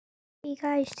Hey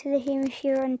guys, today Hamish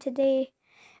here, and today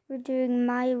we're doing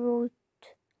my road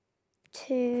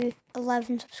to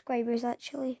 11 subscribers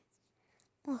actually.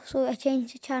 Also, I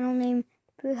changed the channel name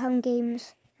to Pooham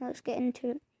Games. Now let's get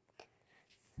into it.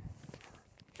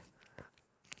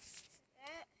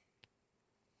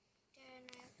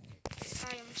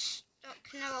 I am stuck.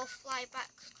 Now I'll fly back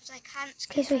because I can't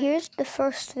skip. Okay, so here's the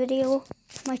first video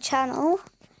of my channel.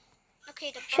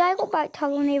 Okay, Should I go back to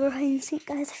Hello Neighbor Hide and Seek,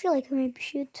 guys? I feel like I maybe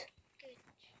should. Good.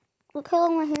 Look how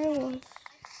long my hair was. I think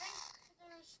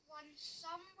there's one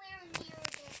somewhere near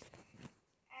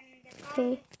the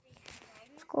Okay,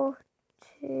 let's go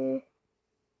to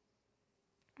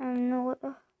no.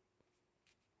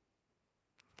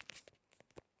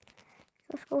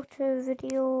 Let's go to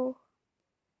video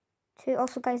 2.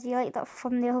 Also, guys, do you like that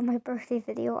thumbnail of my birthday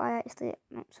video? I actually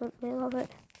absolutely love it.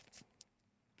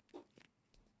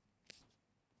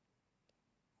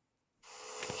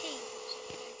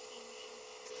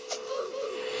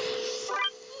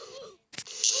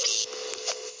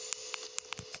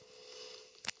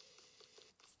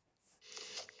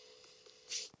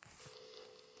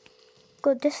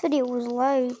 God, this video was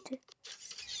loud. To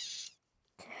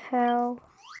hell.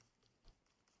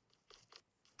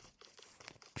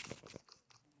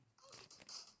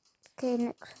 Okay,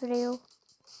 next video.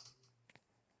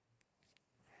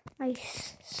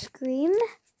 Ice Scream.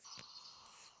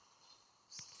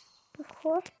 Of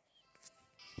course.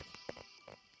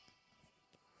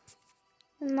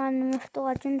 The man, the myth, the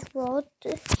legend, Rod.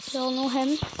 You all know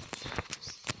him.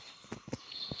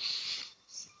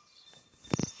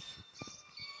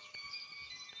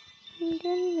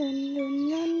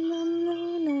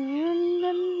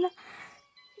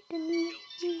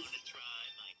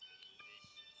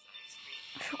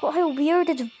 I forgot how weird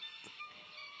it is.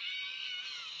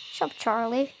 Shut up,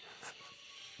 Charlie.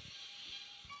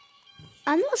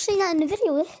 I'm not saying that in the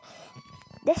video.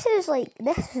 This is like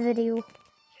this video. It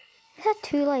had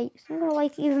 2 likes. I'm gonna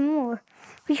like it even more.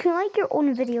 But you can like your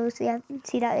own videos. Yeah,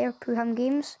 see that there, Pooham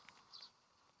Games.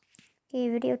 Okay,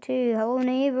 video 2. Hello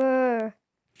Neighbor.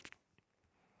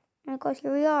 Oh my god,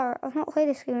 here we are. I've not played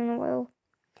this game in a while.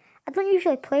 I don't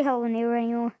usually play Hello Neighbor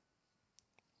anymore.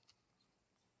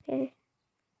 Okay.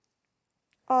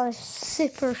 Oh, it's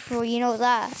super slow, you know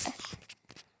that.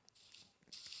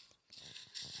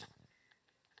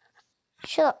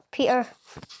 Shut up, Peter.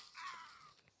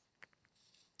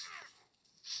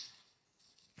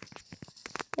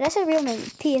 That's a real name,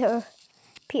 Peter.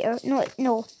 Peter,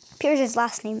 no. Peter's his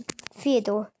last name.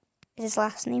 Theodore is his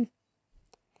last name.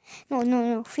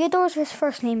 No. Theodore's his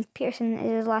first name. Peterson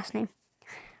is his last name.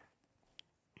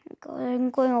 Oh god, I'm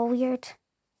going all weird.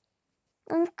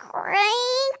 I'm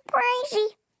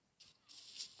crazy.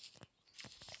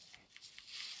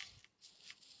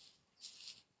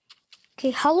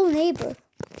 Okay, hello neighbor.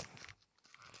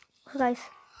 So guys,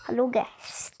 hello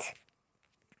guest.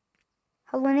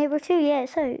 Hello neighbor 2, yeah,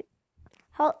 it's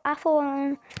out. Alpha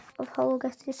 1 of Hello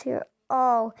Guest is here.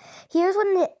 Oh, here's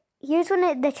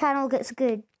when the channel gets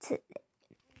good.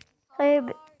 Sorry,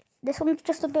 this one's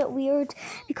just a bit weird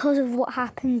because of what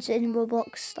happens in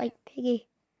Roblox, like Piggy,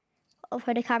 of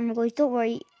how the camera goes. Don't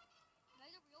worry,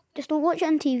 just don't watch it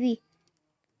on TV.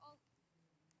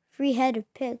 3-headed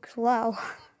pigs, wow.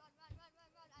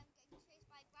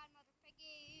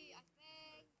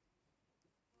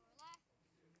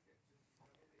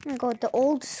 Oh my god, the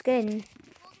old skin.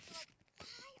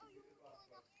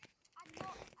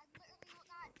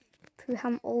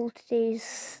 Pooham old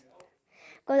days.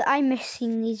 God, I miss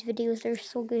seeing these videos, they're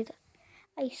so good.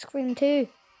 Ice Cream 2.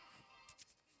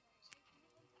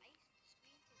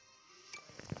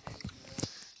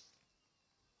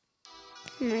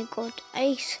 Oh my god,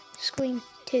 Ice Cream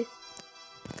 2.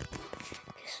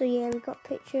 So yeah, we got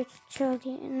pictures of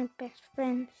Charlie and our best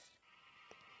friends.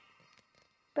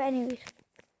 But anyways,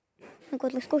 oh my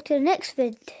god, let's go to the next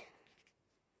vid.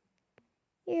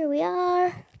 Here we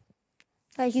are.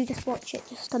 Guys, you just watch it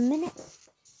just a minute.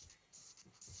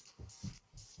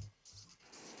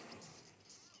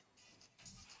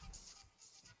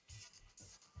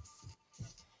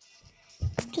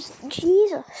 Just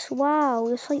Jesus, wow,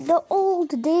 it's like the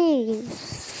old days.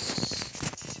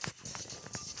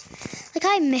 Like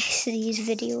I miss these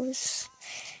videos.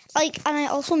 Like, and I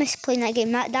also miss playing that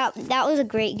game. That was a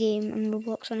great game on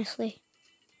Roblox, honestly.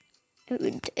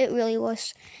 It really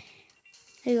was.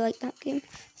 I like that game.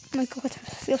 Oh my god, I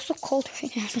feel so cold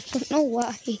right now. I just don't know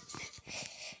why.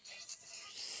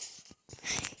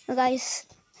 Now guys,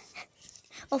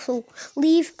 also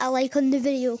leave a like on the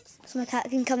video so my cat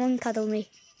can come and cuddle me.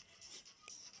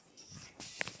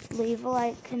 Leave a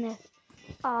like and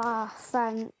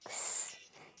thanks.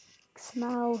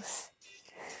 Smiles.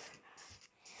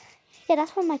 Yeah,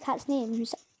 that's one of my cat's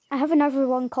names. I have another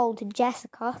one called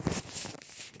Jessica.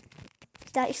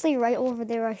 It's actually right over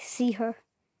there. I see her.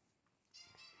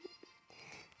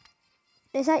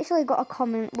 It's actually got a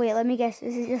comment. Wait, let me guess.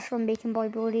 This is just from Bacon Boy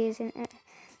Brody, isn't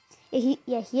it?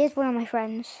 Yeah, he is one of my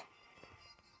friends.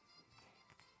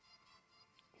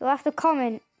 He left a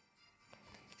comment.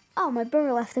 Oh, my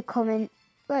brother left a comment.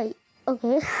 Right,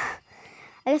 okay.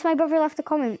 I guess my brother left a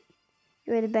comment.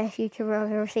 You're the best YouTuber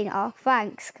I've ever seen. Oh,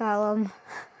 thanks, Callum.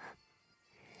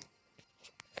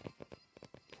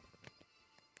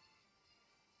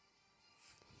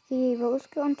 Okay, but let's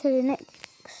go on to the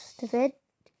next vid.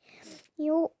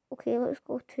 Yo, okay, let's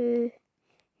go to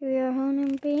your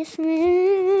home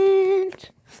basement.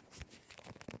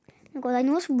 Oh my god, I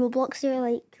know it's Roblox there,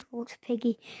 like Roblox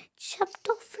Piggy.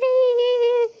 Chapter 3!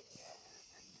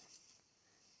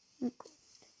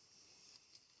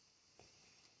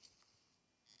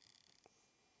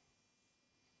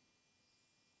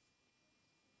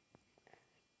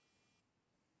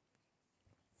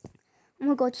 Oh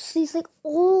my god, just these like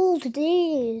old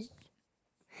days.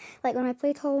 Like when I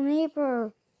played Hello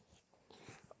Neighbor.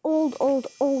 Old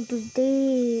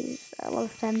days. I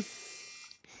love them.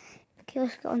 Okay,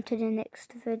 let's get on to the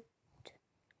next vid.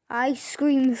 Ice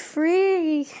Cream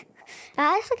Free!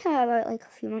 That actually came out about like a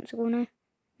few months ago now.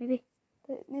 Maybe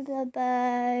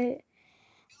about...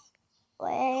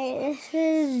 Wait, this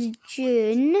is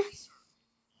June. Is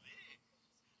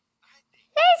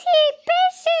he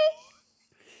busy?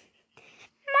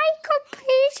 Michael,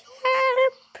 please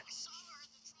help.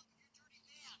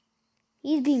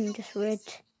 He's being just rude.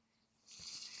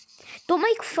 Don't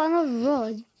make fun of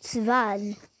Rod's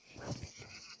van.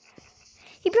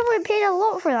 He probably paid a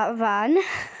lot for that van.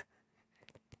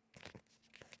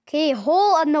 Okay,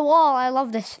 hole in the wall. I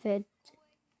love this vid.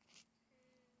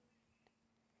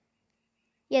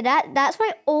 Yeah, that's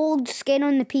my old skin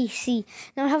on the PC.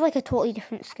 Now I have like a totally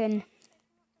different skin.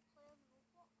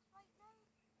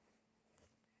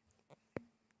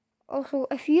 Also,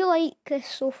 if you like this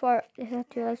so far, you have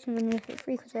to like something with it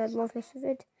free because I love this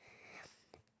vid.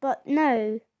 But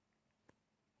now,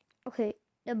 okay,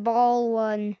 the ball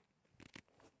one.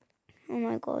 Oh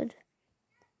my god.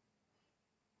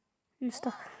 And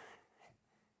stuff.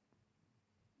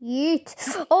 Yeet.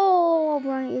 Oh, I'm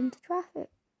running into traffic.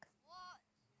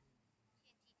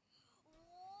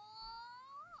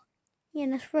 Yeah,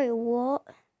 that's right. What?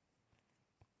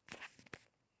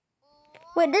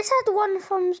 Wait, this had one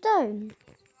thumbs down.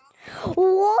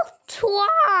 What?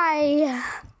 Why?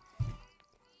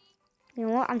 You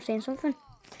know what? I'm saying something.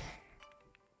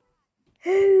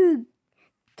 Who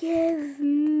give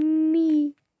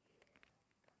me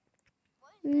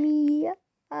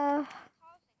a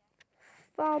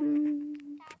thumb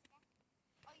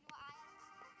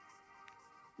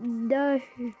down?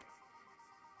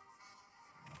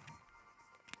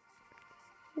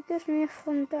 Who gives me a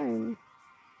thumb down?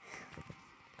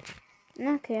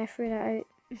 Okay, I threw that out.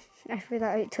 I threw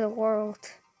that out to the world.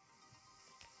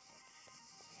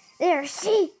 There,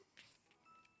 see?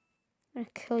 I'm gonna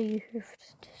kill you,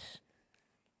 Hoofstus.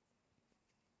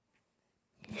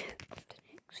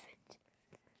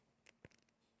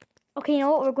 Okay, you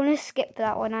know what? We're gonna skip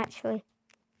that one actually.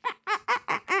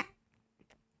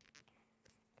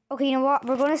 Okay, you know what?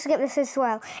 We're gonna skip this as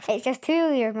well. It's just too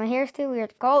weird. My hair's too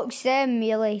weird. Goat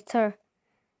Simulator.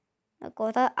 Oh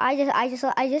god, I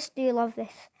just do love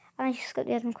this. And I just skipped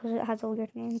the other one because it has a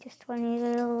weird name. Just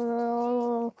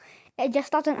 20. It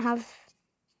just doesn't have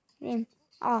name.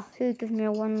 Oh, who gave me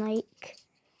a 1 like?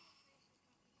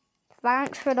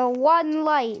 Thanks for the 1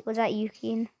 like. Was that you,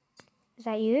 Keen? Is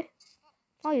that you?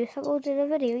 Oh, you uploaded a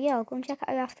video. Yeah, I'll go and check it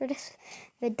out after this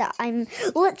vid that I'm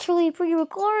literally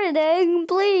pre-recording.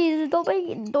 Please,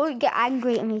 don't get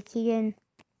angry at me, Keegan.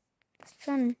 Let's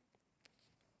try and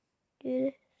do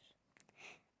this.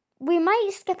 We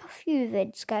might skip a few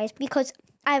vids, guys, because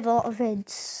I have a lot of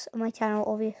vids on my channel,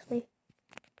 obviously.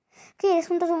 Okay, this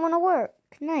one doesn't want to work.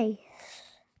 Nice.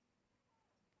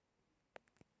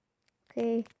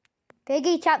 Okay.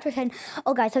 Piggy chapter 10.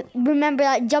 Oh, guys, remember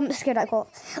that jump scare that I got?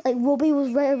 Like, Robbie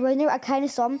was right around there. I kind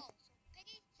of saw him.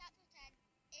 Piggy chapter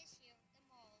 10 is here, the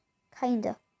mall.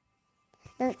 Kinda.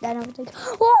 Then I was like,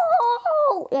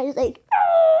 whoa! Yeah, I was like,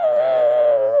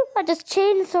 that just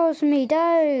chainsaws me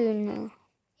down.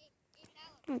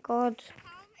 Oh my god.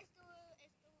 Callum is the one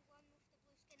with the blue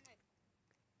skin now.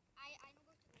 I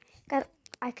know what to do. God,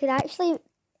 I could actually,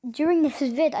 during this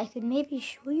vid, I could maybe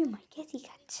show you my kitty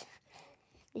cat.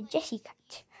 The Jessie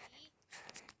cat.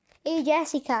 Hey,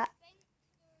 Jessie cat.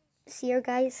 See her,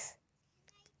 guys?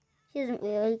 She doesn't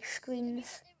really like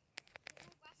screens.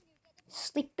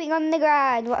 Sleeping on the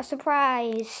ground. What a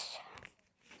surprise.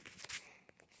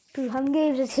 Pooham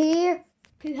Games is here.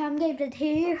 Pooham Games is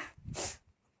here.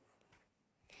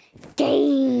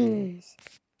 Games.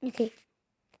 Okay.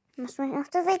 Must run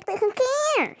after like, but who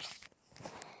cares?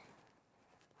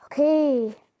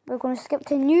 Okay. We're going to skip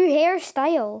to new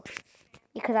hairstyle.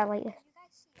 Because I like this.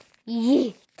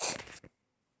 Yeet.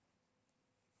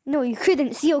 No, you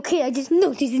couldn't see. Okay, I just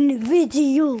noticed in the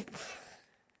video.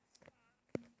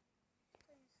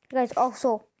 Guys,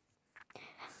 also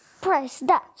press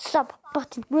that sub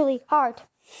button really hard.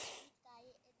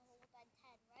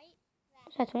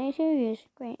 Is that 22 views?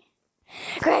 Great.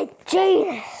 Great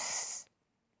genius!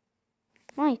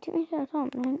 Why? 2 minutes at a time,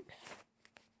 thanks.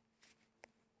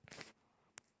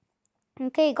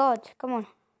 Okay, God, come on.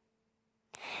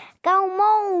 Come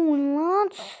on,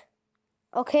 lads.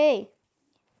 Okay.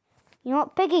 You know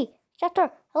what, Piggy?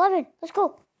 Chapter 11. Let's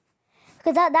go.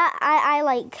 Because I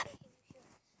like.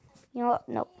 You know what?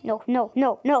 No.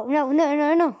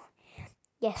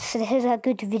 Yes, this is a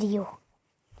good video.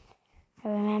 I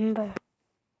remember.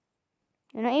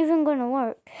 You're not even going to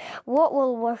work. What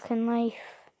will work in life?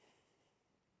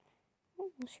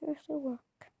 What will seriously work?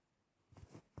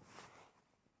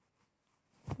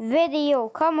 Video,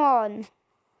 come on.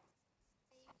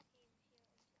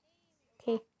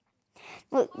 Okay.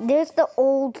 Look, there's the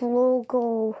old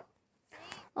logo.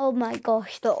 Oh my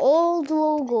gosh, the old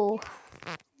logo.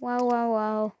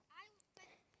 Wow.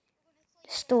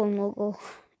 Stone logo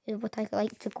is what I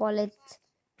like to call it.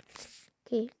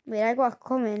 Okay, wait, I got a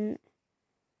comment.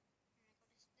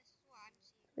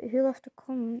 Wait, who left a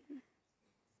comment?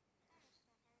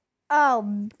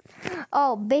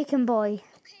 Oh, Bacon Boy.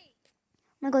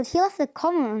 Oh my God, he left a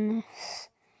comment on this.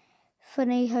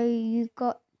 Funny how you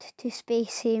got to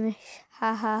space, Hamish.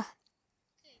 Haha.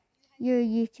 Your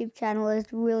YouTube channel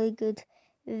is really good.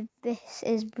 This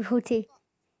is Brody.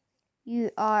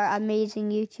 You are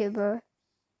amazing YouTuber.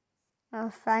 Oh,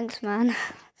 thanks, man.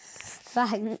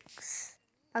 Thanks.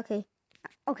 Okay,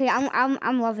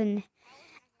 I'm loving it.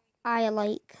 I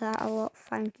like that a lot.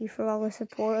 Thank you for all the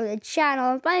support of the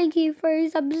channel. Thank you for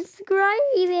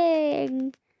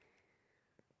subscribing.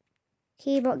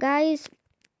 Okay, but guys,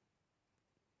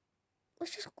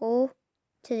 let's just go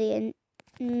to the end.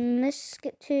 Let's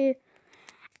skip to.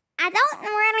 I don't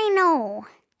really know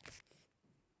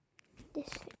this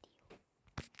video.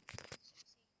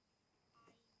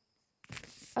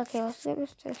 Okay, let's get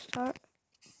this to the start.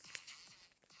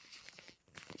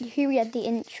 Here we have the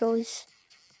intros.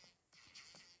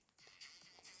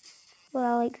 Well,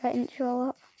 I like that intro a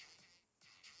lot.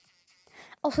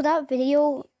 Also, that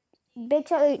video, big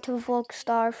shout out to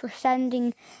Vlogstar for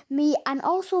sending me and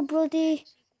also Brody,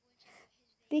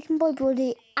 Bacon Boy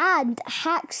Brody, and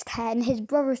Hax10, his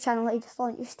brother's channel that he just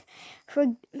launched,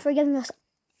 for giving us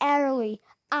early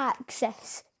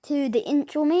access to the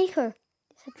intro maker.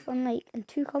 Such one like and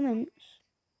 2 comments.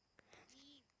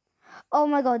 Oh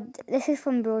my God, this is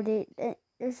from Brody.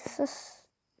 This is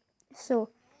so.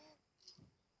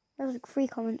 There's like 3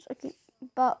 comments. Okay,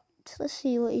 but let's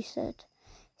see what he said.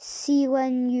 See,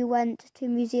 when you went to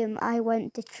museum, I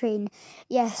went to train.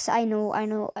 Yes, I know.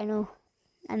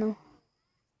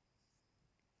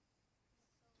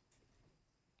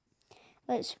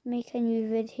 Let's make a new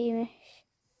vid, Hamish,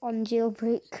 on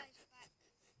Jailbreak.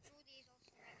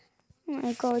 Oh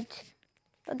my God.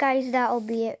 But guys, that'll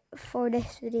be it for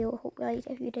this video. Hope you liked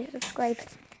it. If you did, subscribe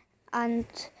and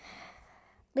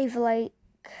leave a like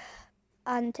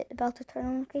and hit the bell to turn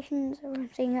on notifications. I'm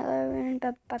saying that and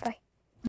bye bye.